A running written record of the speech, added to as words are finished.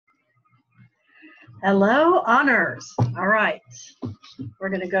Hello, honors. All right, we're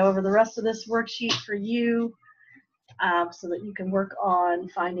going to go over the rest of this worksheet for you so that you can work on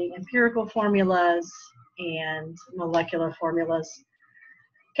finding empirical formulas and molecular formulas.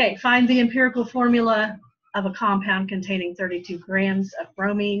 Okay, find the empirical formula of a compound containing 32 grams of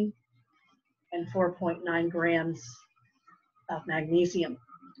bromine and 4.9 grams of magnesium.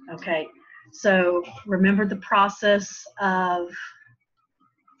 Okay, so remember the process of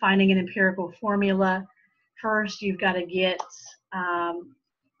finding an empirical formula. First, you've got to get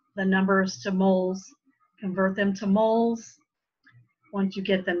the numbers to moles, convert them to moles. Once you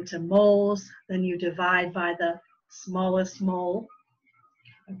get them to moles, then you divide by the smallest mole,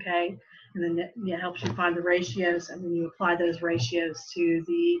 okay? And then it helps you find the ratios, and then you apply those ratios to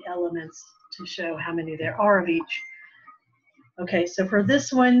the elements to show how many there are of each. Okay, so for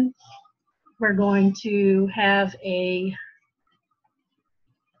this one, we're going to have a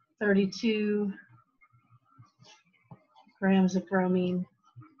 32 grams of bromine,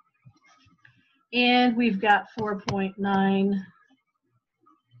 and we've got 4.9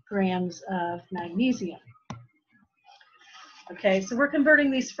 grams of magnesium. Okay, so we're converting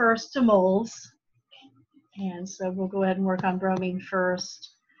these first to moles, and so we'll go ahead and work on bromine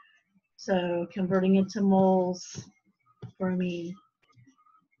first. So converting it to moles, bromine,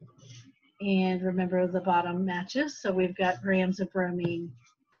 and remember the bottom matches, so we've got grams of bromine.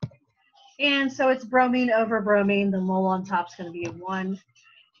 And so it's bromine over bromine. The mole on top is going to be a 1.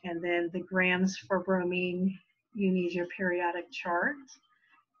 And then the grams for bromine, you need your periodic chart.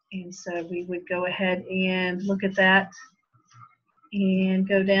 And so we would go ahead and look at that and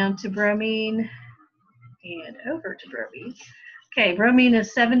go down to bromine and over to bromine. Okay, bromine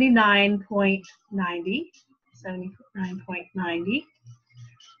is 79.90. 79.90.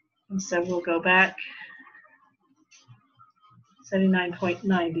 And so we'll go back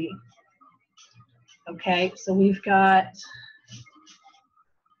 79.90. Okay, so we've got,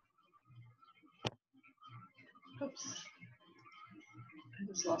 oops, I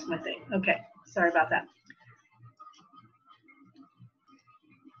just lost my thing. Okay, sorry about that.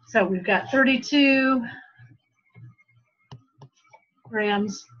 So we've got 32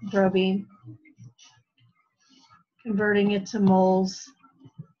 grams bromine, converting it to moles,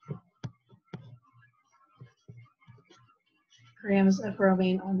 grams of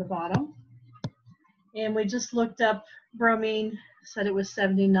bromine on the bottom. And we just looked up bromine, said it was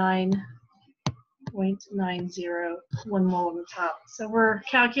 79.90, 1 mole on the top. So we're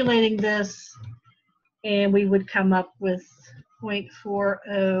calculating this, and we would come up with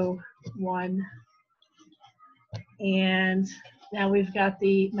 0.401. And now we've got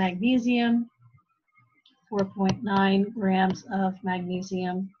the magnesium, 4.9 grams of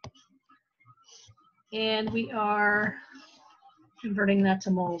magnesium. And we are converting that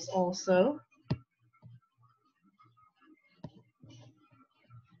to moles also.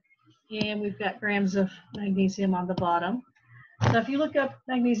 And we've got grams of magnesium on the bottom. So if you look up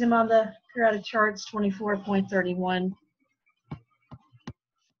magnesium on the periodic chart, it's 24.31.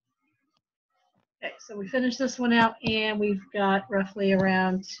 Okay, so we finished this one out, and we've got roughly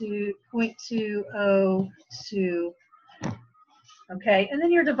around 0.202. Okay, and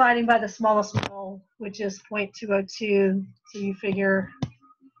then you're dividing by the smallest mole, which is 0.202. So you figure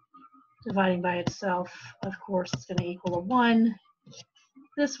dividing by itself, of course, it's going to equal a 1.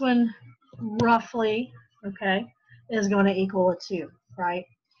 This one, roughly, okay, is going to equal a 2, right?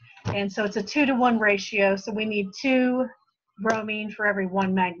 And so it's a 2-to-1 ratio, so we need 2 bromine for every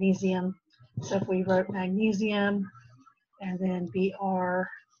 1 magnesium. So if we wrote magnesium and then Br2,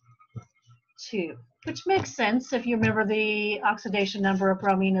 which makes sense if you remember the oxidation number of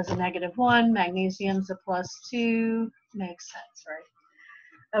bromine is a -1, magnesium's a +2, makes sense, right?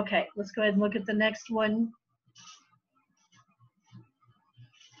 Okay, let's go ahead and look at the next one.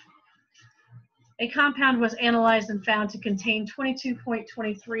 A compound was analyzed and found to contain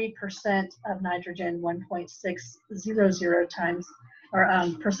 22.23% of nitrogen, 1.600 times, or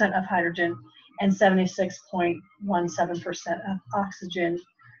percent of hydrogen, and 76.17% of oxygen.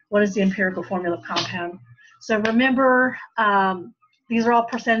 What is the empirical formula of compound? So remember, these are all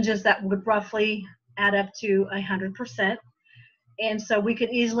percentages that would roughly add up to 100%. And so we could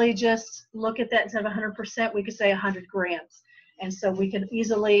easily just look at that. Instead of 100%, we could say 100 grams. And so we could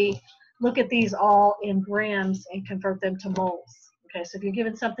easily look at these all in grams and convert them to moles. Okay, so if you're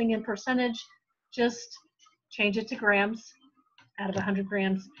given something in percentage, just change it to grams out of 100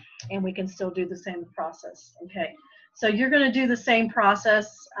 grams, and we can still do the same process. Okay, so you're going to do the same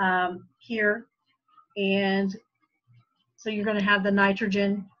process here, and so you're going to have the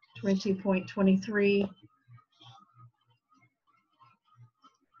nitrogen 22.23,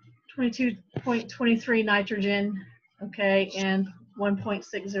 0.23 nitrogen, okay, and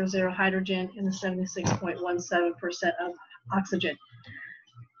 1.600 hydrogen, and the 76.17% of oxygen.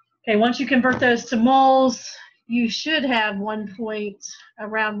 Okay, once you convert those to moles, you should have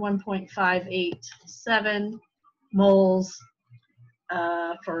around 1.587 moles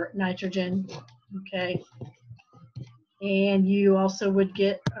for nitrogen, okay, and you also would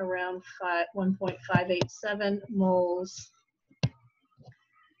get around 1.587 moles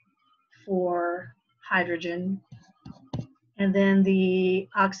for hydrogen, and then the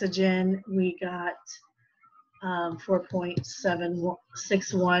oxygen we got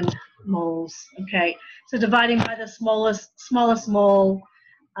 4.761 moles. Okay, so dividing by the smallest mole,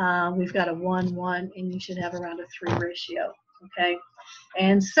 we've got a 1:1, and you should have around a 3 ratio. Okay,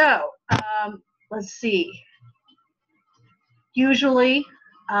 and so let's see. Usually,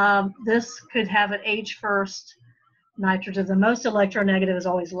 this could have an H first. Nitrogen, the most electronegative is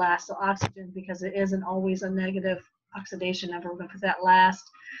always last. So oxygen, because it isn't always a negative oxidation number, we're going to put that last.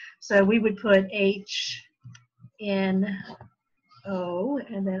 So we would put H in O,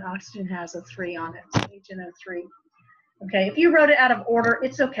 and then oxygen has a 3 on it, so HNO3. Okay, if you wrote it out of order,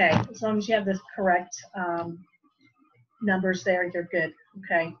 it's okay. As long as you have the correct numbers there, you're good.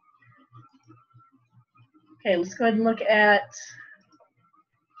 Okay. Okay, let's go ahead and look at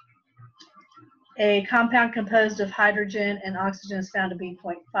a compound composed of hydrogen and oxygen is found to be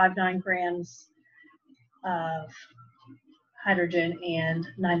 0.59 grams of hydrogen and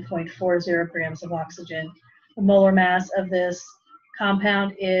 9.40 grams of oxygen. The molar mass of this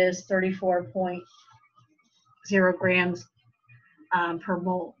compound is 34.0 grams per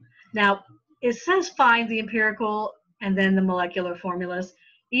mole. Now, it says find the empirical and then the molecular formulas.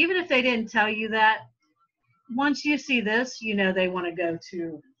 Even if they didn't tell you that, once you see this, you know they want to go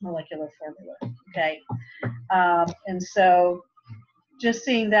to molecular formula, okay? And so just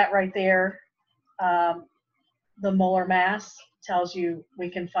seeing that right there, the molar mass tells you we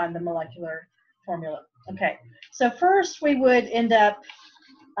can find the molecular formula. Okay, so first we would end up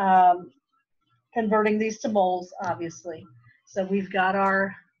converting these to moles, obviously. So we've got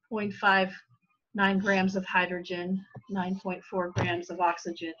our 0.59 grams of hydrogen, 9.4 grams of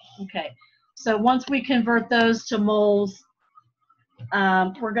oxygen. Okay, so once we convert those to moles,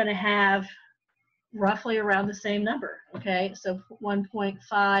 we're going to have roughly around the same number. Okay, so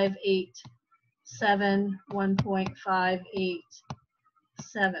 1.587,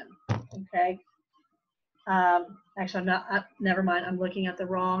 1.587. Okay. Actually, I'm not. Never mind. I'm looking at the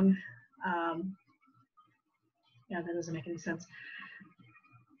wrong. Yeah, that doesn't make any sense.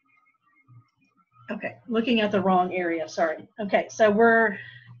 Okay, looking at the wrong area. Sorry. Okay, so we're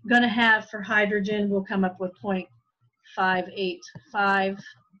going to have for hydrogen, we'll come up with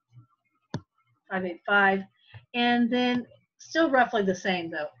 0.585, and then still roughly the same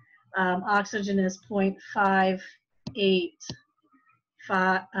though. Oxygen is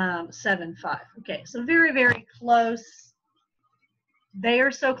 0.5875. Okay, so very, very close. They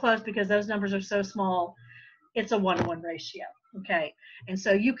are so close because those numbers are so small. It's a 1:1 ratio. Okay, and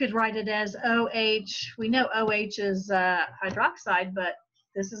so you could write it as OH. We know OH is hydroxide, but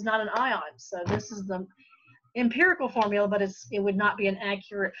this is not an ion. So this is the empirical formula, but it would not be an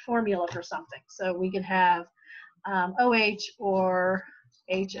accurate formula for something. So we could have OH or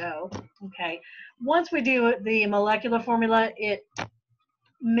HO. Okay, once we do the molecular formula, it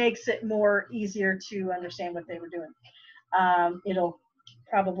makes it more easier to understand what they were doing. It'll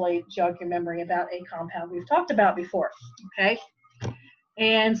probably jog your memory about a compound we've talked about before. Okay,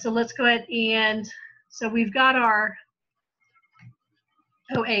 and so let's go ahead and so we've got our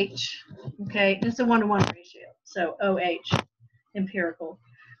OH. Okay, it's a 1:1 ratio. So OH, empirical.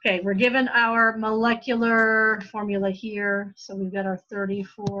 Okay, we're given our molecular formula here. So we've got our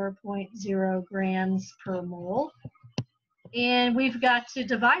 34.0 grams per mole. And we've got to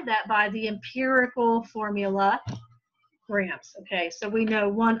divide that by the empirical formula, grams. Okay, so we know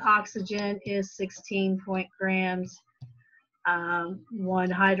one oxygen is 16 grams.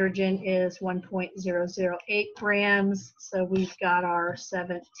 One hydrogen is 1.008 grams. So we've got our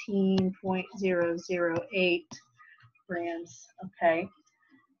 17.008 grams. Okay,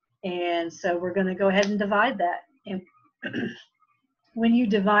 and so we're going to go ahead and divide that. And when you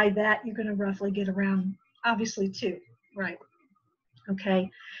divide that, you're going to roughly get around, obviously, 2, right?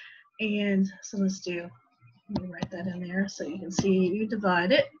 Okay, and so let me write that in there so you can see you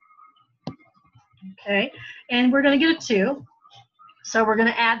divide it. Okay, and we're going to get a 2. So we're going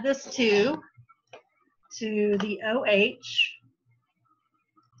to add this 2 to the OH.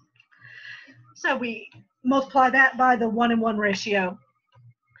 So we multiply that by the 1:1 ratio.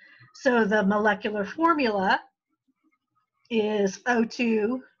 So the molecular formula is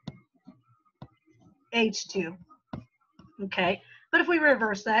O2 H2. Okay, but if we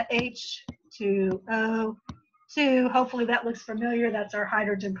reverse that, H2O2, hopefully that looks familiar. That's our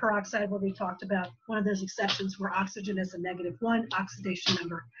hydrogen peroxide where we talked about one of those exceptions where oxygen is a -1 oxidation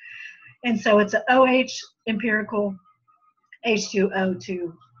number. And so it's an OH empirical,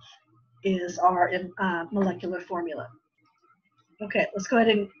 H2O2 is our molecular formula. Okay, let's go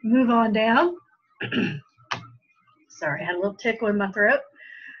ahead and move on down. Sorry, I had a little tickle in my throat.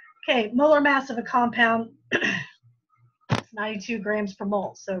 Okay, molar mass of a compound, 92 grams per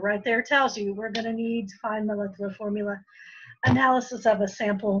mole. So right there tells you we're going to need to find molecular formula. Analysis of a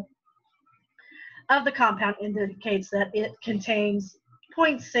sample of the compound indicates that it contains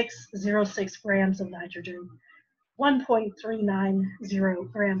 0.606 grams of nitrogen,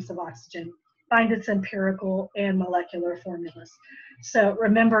 1.390 grams of oxygen. Find its empirical and molecular formulas. So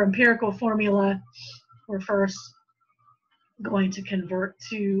remember, empirical formula, we're first going to convert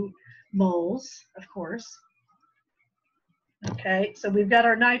to moles, of course. Okay, so we've got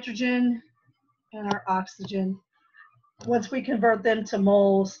our nitrogen and our oxygen. Once we convert them to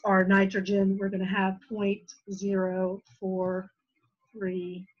moles, our nitrogen, we're going to have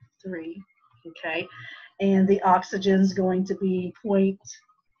 0.0433, okay? And the oxygen is going to be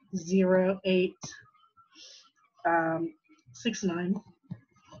 0.0869.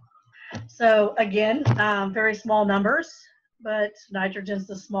 So again, very small numbers, but nitrogen's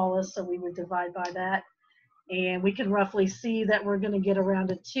the smallest, so we would divide by that. And we can roughly see that we're going to get around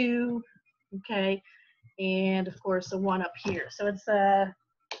a 2, okay? And of course a 1 up here. So it's a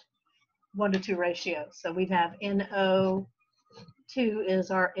 1-to-2 ratio. So we'd have NO2 is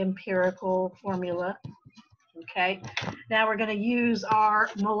our empirical formula, okay? Now we're going to use our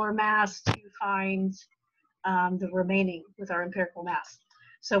molar mass to find the remaining with our empirical mass.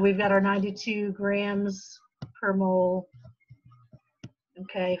 So we've got our 92 grams per mole,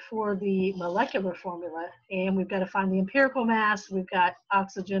 okay, for the molecular formula, and we've got to find the empirical mass. We've got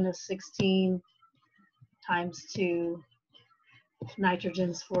oxygen is 16 times 2,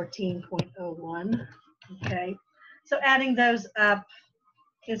 nitrogen's 14.01, okay. So adding those up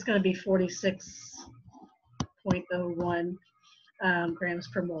is going to be 46.01 grams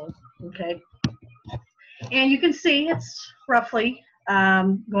per mole, okay. And you can see it's roughly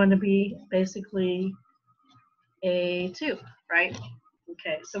going to be basically a 2, right?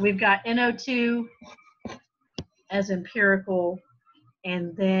 Okay, so we've got NO2 as empirical,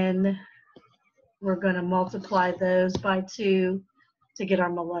 and then we're going to multiply those by 2 to get our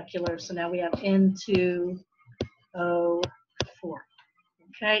molecular. So now we have N2O4.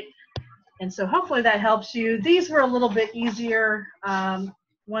 Okay, and so hopefully that helps you. These were a little bit easier.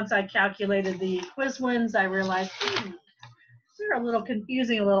 Once I calculated the quiz ones, I realized they're a little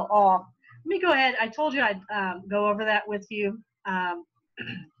confusing, a little off. Let me go ahead. I told you I'd go over that with you.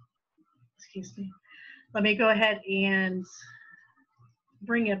 Excuse me. Let me go ahead and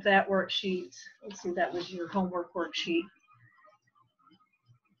bring up that worksheet. Let's see, that was your homework worksheet.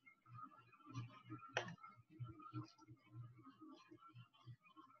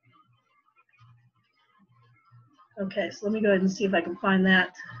 Okay, so let me go ahead and see if I can find that.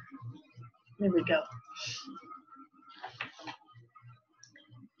 There we go.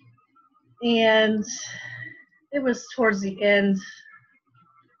 And it was towards the end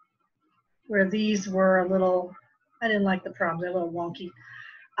where these were a little, I didn't like the problems, they're a little wonky.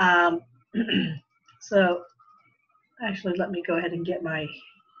 So actually, let me go ahead and get my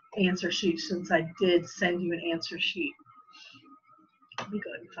answer sheet since I did send you an answer sheet. Let me go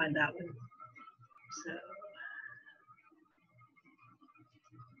ahead and find that one. So.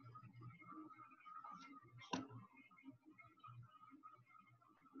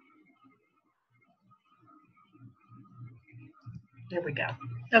 There we go.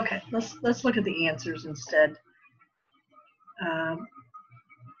 Okay, let's look at the answers instead.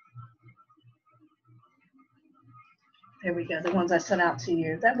 There we go, the ones I sent out to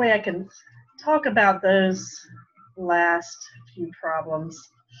you. That way I can talk about those last few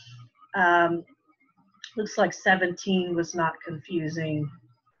problems. Looks like 17 was not confusing.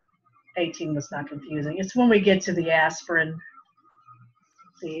 18 was not confusing. It's when we get to the aspirin,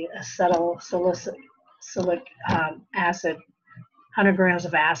 the acetylsalicylic acid, 100 grams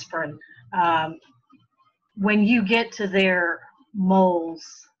of aspirin. When you get to their moles,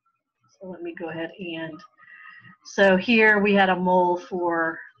 so let me go ahead and, so here we had a mole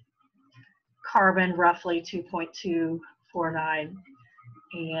for carbon, roughly 2.249,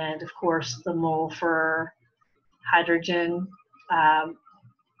 and of course the mole for hydrogen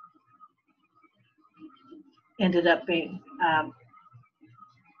ended up being,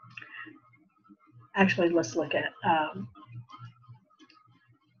 actually let's look at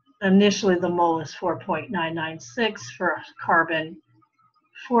initially the mole is 4.996 for carbon,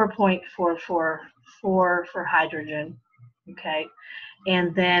 4.444 for hydrogen, okay?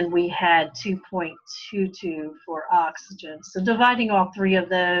 And then we had 2.22 for oxygen. So dividing all three of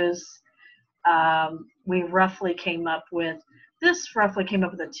those, we roughly came up with, this roughly came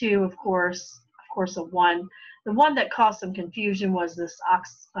up with a 2, of course a 1. The one that caused some confusion was this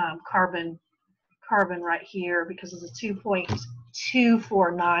carbon right here, because it's a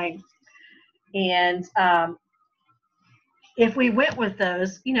 2.249. And if we went with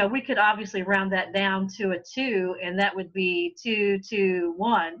those, you know, we could obviously round that down to a 2, and that would be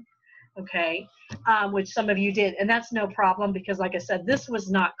 221, okay, which some of you did, and that's no problem, because like I said, this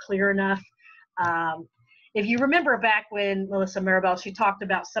was not clear enough. If you remember back when Melissa Maribel, she talked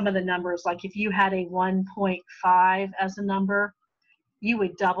about some of the numbers, like if you had a 1.5 as a number, you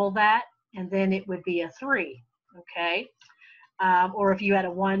would double that, and then it would be a 3, okay? Or if you had a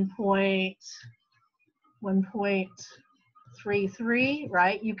 1.33,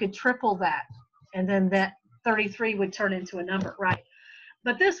 right, you could triple that, and then that 33 would turn into a number, right?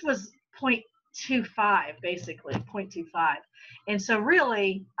 But this was 0.25, basically, 0.25. And so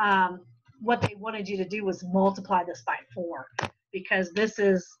really, what they wanted you to do was multiply this by 4, because this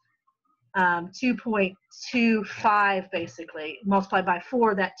is 2.25, basically. Multiplied by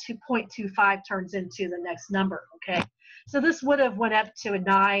 4, that 2.25 turns into the next number, okay? So this would have went up to a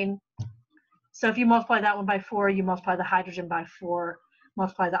 9. So if you multiply that one by 4, you multiply the hydrogen by 4,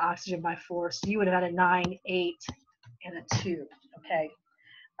 multiply the oxygen by 4. So you would have had a 9, 8, and a 2, okay?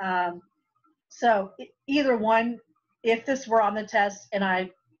 So either one, if this were on the test and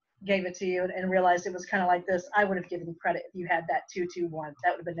I gave it to you and realized it was kind of like this, I would have given you credit if you had that 221.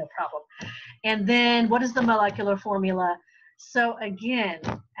 That would have been no problem. And then what is the molecular formula? So again,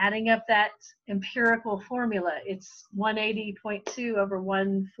 adding up that empirical formula, it's 180.2 over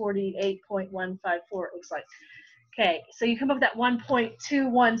 148.154, it looks like. Okay, so you come up with that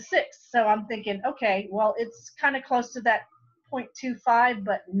 1.216. So I'm thinking, okay, well, it's kind of close to that 0.25,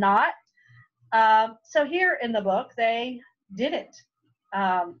 but not. So here in the book, they didn't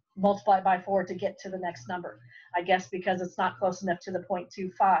multiply by 4 to get to the next number, I guess because it's not close enough to the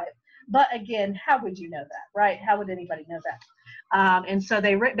 0.25. But again, how would you know that, right? How would anybody know that? And so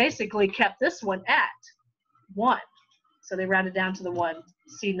they basically kept this one at 1. So they rounded down to the 1,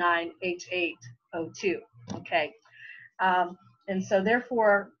 C9H8O2, okay? And so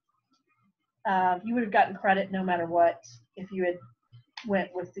therefore, you would have gotten credit no matter what if you had went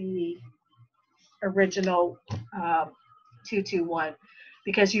with the original 221,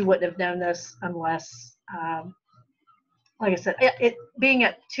 because you wouldn't have known this unless, like I said, it being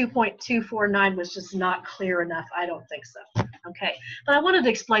at 2.249 was just not clear enough. I don't think so. Okay, but I wanted to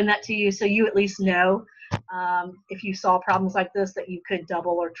explain that to you so you at least know if you saw problems like this that you could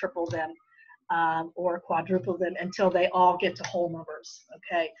double or triple them or quadruple them until they all get to whole numbers.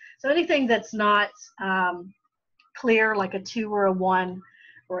 Okay, so anything that's not clear, like a 2 or a 1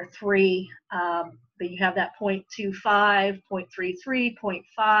 or a 3, but you have that 0.25, 0.33,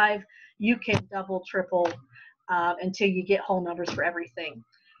 0.5, you can double, triple until you get whole numbers for everything.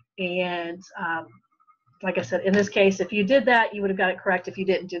 And like I said, in this case, if you did that, you would have got it correct. If you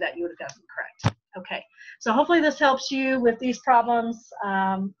didn't do that, you would have gotten it correct. Okay, so hopefully this helps you with these problems.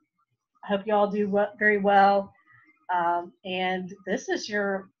 I hope you all do very well. And this is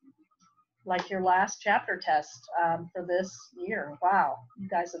your last chapter test for this year. Wow, you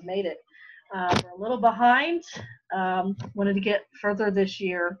guys have made it. We're a little behind. Wanted to get further this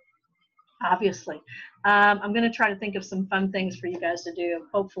year, obviously. I'm going to try to think of some fun things for you guys to do.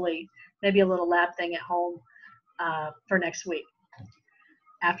 Hopefully, maybe a little lab thing at home for next week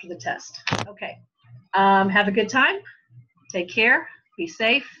after the test. Okay. Have a good time. Take care. Be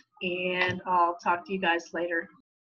safe. And I'll talk to you guys later.